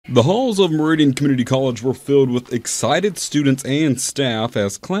The halls of Meridian Community College were filled with excited students and staff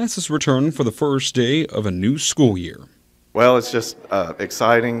as classes returned for the first day of a new school year. Well, it's just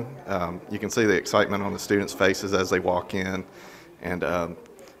exciting. You can see the excitement on the students' faces as they walk in, and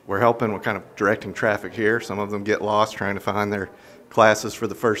we're helping with kind of directing traffic here. Some of them get lost trying to find their classes for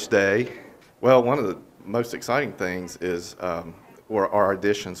the first day. Well, one of the most exciting things is were our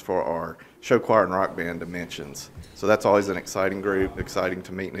auditions for our show choir and rock band Dimensions. So that's always an exciting group, exciting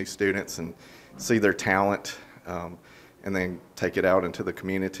to meet new students and see their talent, and then take it out into the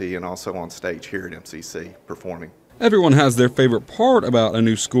community and also on stage here at MCC performing. Everyone has their favorite part about a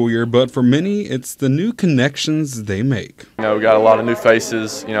new school year, but for many, it's the new connections they make. We got a lot of new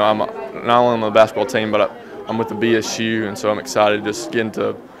faces. I'm not only on the basketball team, but I'm with the BSU, and so I'm excited just getting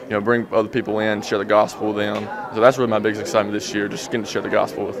to bring other people in, share the gospel with them. So that's really my biggest excitement this year, just getting to share the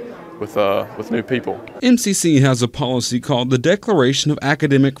gospel with new people. MCC has a policy called the Declaration of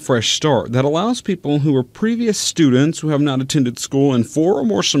Academic Fresh Start that allows people who are previous students who have not attended school in 4 or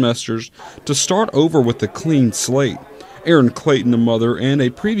more semesters to start over with a clean slate. Erin Clayton, a mother and a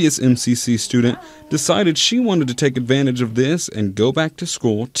previous MCC student, decided she wanted to take advantage of this and go back to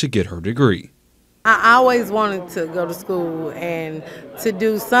school to get her degree. I always wanted to go to school and to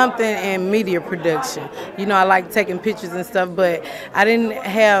do something in media production. I like taking pictures and stuff, but I didn't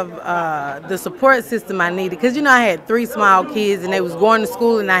have the support system I needed because, I had 3 small kids and they was going to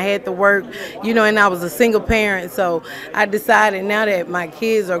school and I had to work, and I was a single parent. So I decided now that my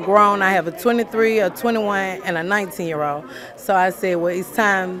kids are grown, I have a 23, a 21, and a 19-year-old. So I said, well, it's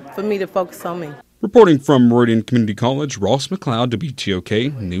time for me to focus on me. Reporting from Meridian Community College, Ross McLeod,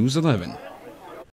 WTOK News 11.